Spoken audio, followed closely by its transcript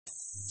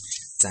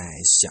在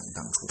想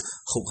当初，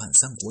后汉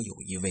三国有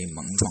一位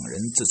猛壮人，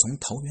自从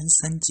桃园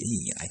三结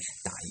义以来，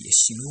大爷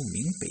姓刘，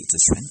名备，字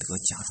全德，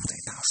家住在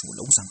大树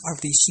楼上；二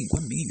弟姓关，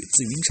名羽，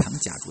字云长，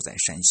家住在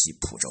山西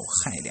蒲州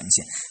亥良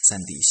县；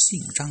三弟姓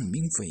张，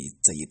名飞，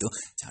字翼德，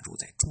家住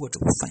在涿州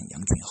范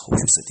阳郡；后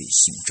续四弟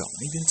姓赵，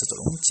名云，字子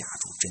龙，家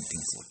住镇定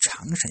府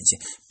常山县。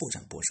不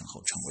战不胜后，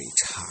成为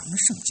常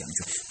胜将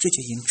军，直接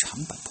因长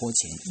坂坡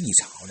前一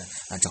朝人。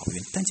赵云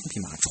单枪匹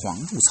马闯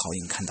入曹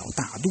营，看到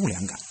大渡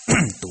两杆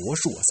夺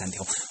槊三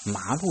条，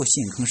马落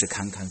陷坑是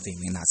堪堪废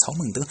命。那曹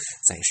孟德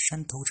在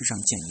山头之上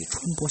建议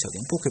春波小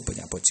点，不愧不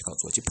假不起高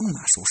坐骑，不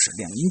拿手使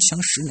两银枪，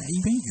实乃一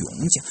员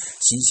勇将。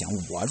心想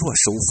我若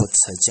收服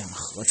此将，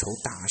何愁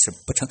大事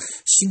不成？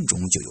心中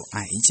就有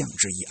爱将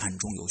之意，暗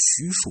中有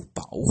徐庶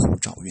保护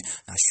赵云。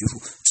那徐庶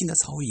进了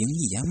曹营，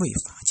一言未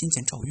发，今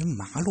见赵云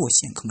马落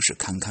陷坑是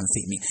堪堪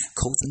废命，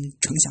口尊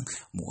丞相，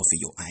莫非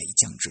有爱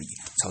将之意？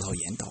曹操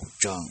言道：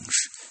正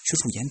是。徐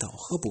庶言道：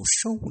何不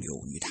收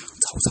留于他？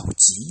曹操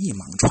急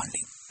忙传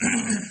令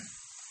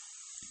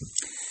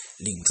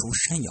令出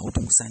山摇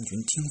动三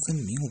军，听分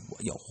明，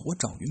我要活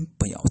赵云，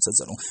不要字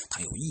子龙。他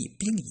有一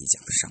兵一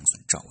将，伤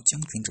损赵将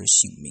军之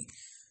性命。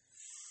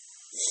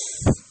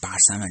把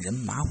3万人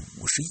马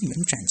51员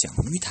战将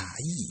与他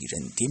一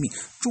人跌命，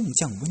众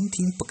将闻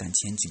听不敢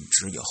前进，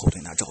只有后退。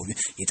那赵云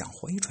一仗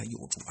怀揣右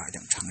主，二将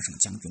常胜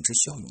将军之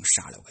骁勇，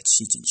杀了个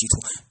七进七出，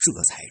这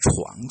才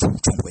闯出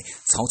重围。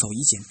曹操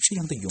一见这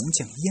样的勇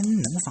将，焉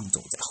能放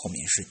走，在后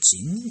面是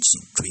紧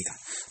紧追赶，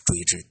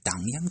追至当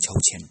阳桥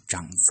前，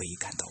张飞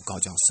赶到，高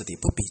叫四弟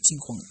不必惊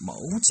慌，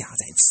某家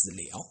在此了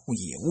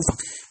也无妨。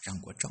让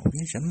过赵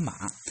云人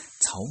马，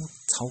曹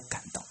操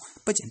赶到，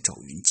不见赵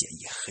云，见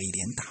一黑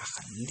脸大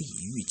汉立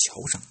于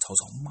桥上。曹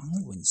操忙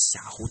问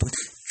夏侯惇，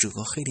这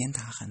个黑脸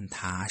大汉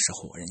他是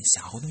何人？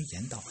夏侯惇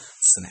言道：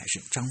此乃是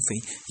张飞，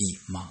一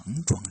莽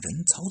撞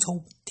人。曹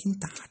操听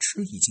大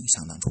吃一惊，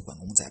想当初关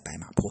公在白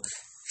马坡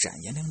斩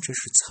颜良之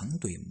时，曾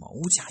对某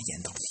家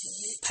言道：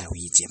他有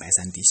一结拜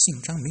三弟，姓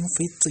张名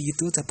飞，字翼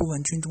德，在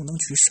10000军中能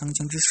取上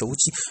将之首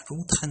级，如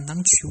探囊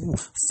取物，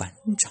反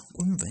掌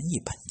棍文一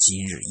般。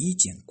今日一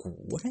见，果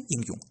然英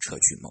勇，撤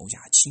去某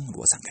家，青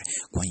罗散开，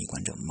观一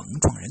观这猛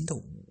壮人的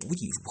武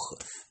艺如何？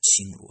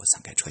青罗散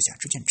开撤下，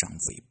只见张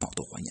飞抱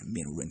头环眼，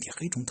面如润铁，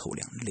黑中透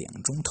亮，两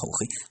中透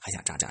黑，还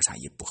下扎扎杀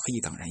一部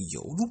黑钢髯，有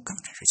如钢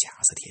针，是掐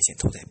死铁线，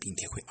头戴冰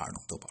铁盔，耳弄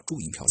斗宝，朱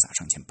缨飘洒，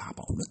上前八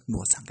宝轮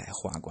罗散开，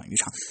花冠于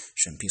长，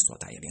身披锁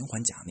带连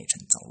环甲，内衬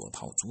枣罗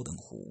袍，足蹬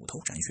虎头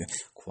战靴，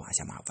胯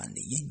下马万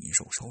里烟云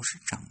手，手持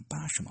丈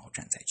80矛，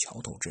站在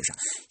桥头之上，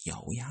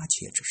咬牙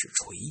切齿，是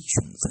捶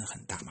胸愤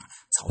恨大骂。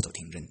曹操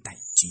听人带，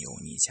今有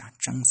你家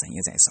张三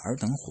爷在此，尔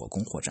等或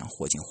攻或战，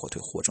或进或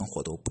退，或争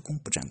或斗，不攻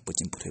不战，不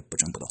进不退，不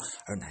争不斗，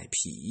而乃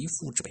匹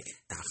夫之辈。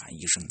大喊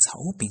一声曹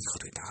兵喝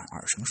退，大喊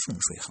2声顺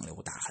水横流，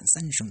大喊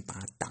3声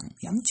把当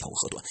阳桥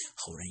喝断。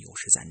后人有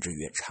13之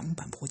曰：长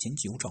坂坡前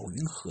救赵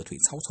云，喝退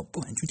曹操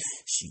10000军，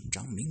姓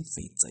张名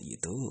飞，则以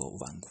德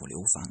万古流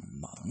芳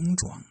猛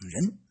壮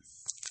人。